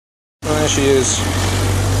there she is,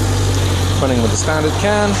 running with the standard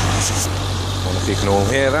can. I wonder if you can all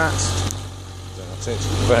hear that. Doubt it.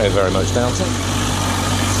 Very, very much doubt it.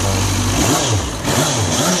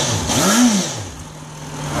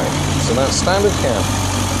 Right, so that's standard can.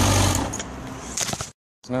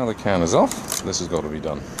 So now the can is off. This has got to be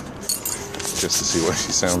done, just to see what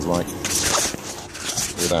she sounds like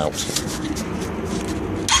without.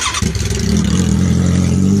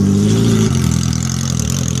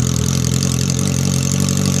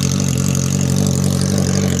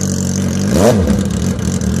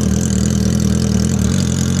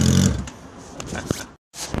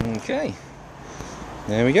 Okay,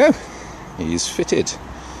 there we go. He's fitted.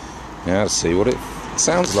 Now let's see what it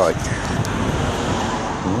sounds like.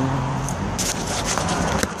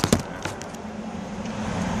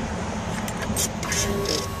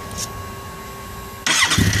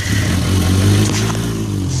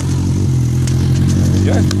 There we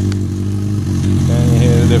go. Can you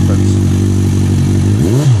hear the difference?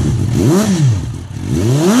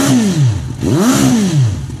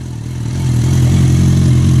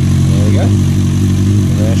 There we go.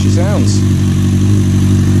 And there she sounds.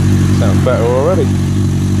 Sounds better already.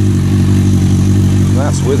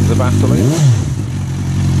 That's with the baffling.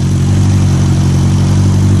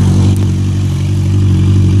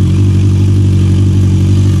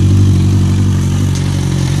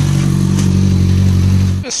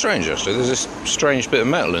 It's strange actually, there's this strange bit of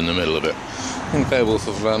metal in the middle of it. I think Beowulf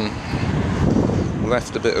have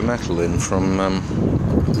left a bit of metal in from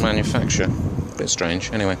manufacture. A bit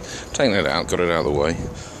strange. Anyway, taking it out, got it out of the way,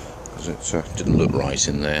 because it didn't look right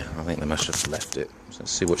in there. I think they must have left it. So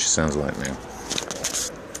let's see what she sounds like now.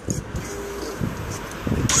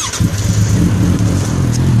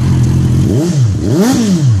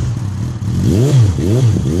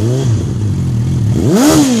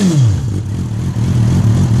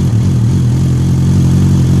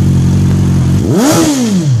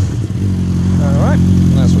 Alright,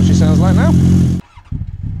 that's what she sounds like now.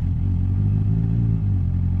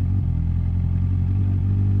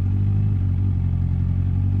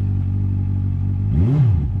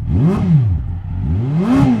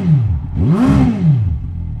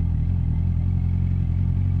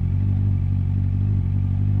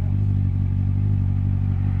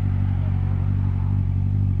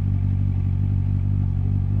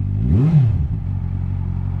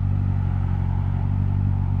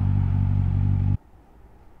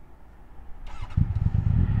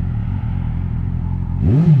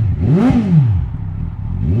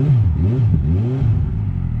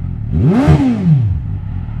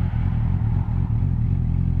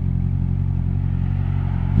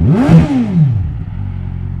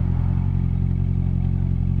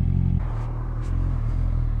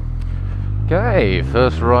 Okay,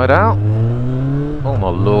 first ride out. Oh my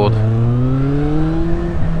lord.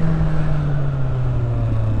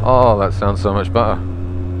 Oh, that sounds so much better.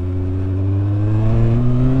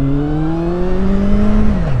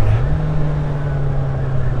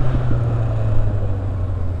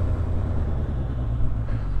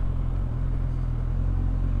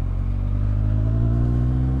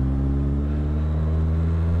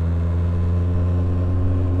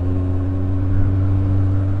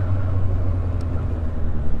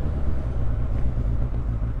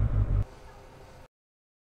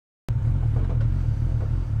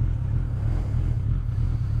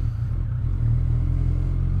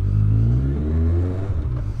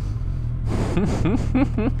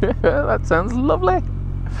 That sounds lovely.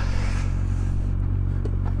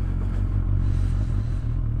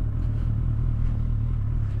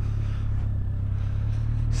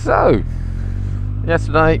 So,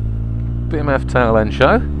 yesterday, BMF tail end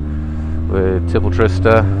show with Tipple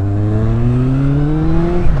Trista.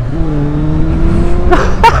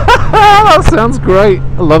 That sounds great.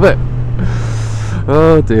 I love it.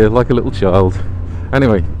 Oh dear, like a little child.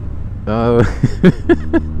 Anyway. Oh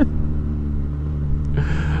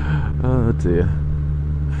dear.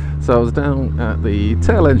 So I was down at the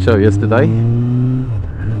tail end show yesterday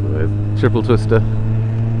with Triple Twister,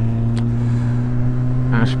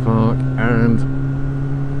 Ash Park, and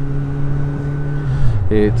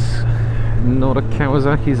it's not a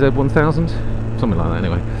Kawasaki Z1000, something like that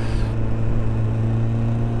anyway.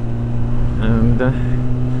 And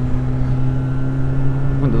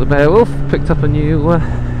went to the Beowulf, picked up a new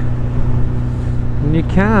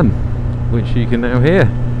can, which you can now hear.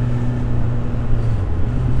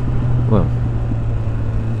 Well,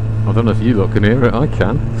 I don't know if you lot can hear it, I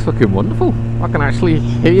can. It's fucking wonderful. I can actually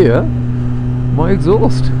hear my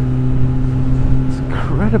exhaust. It's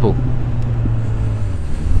incredible.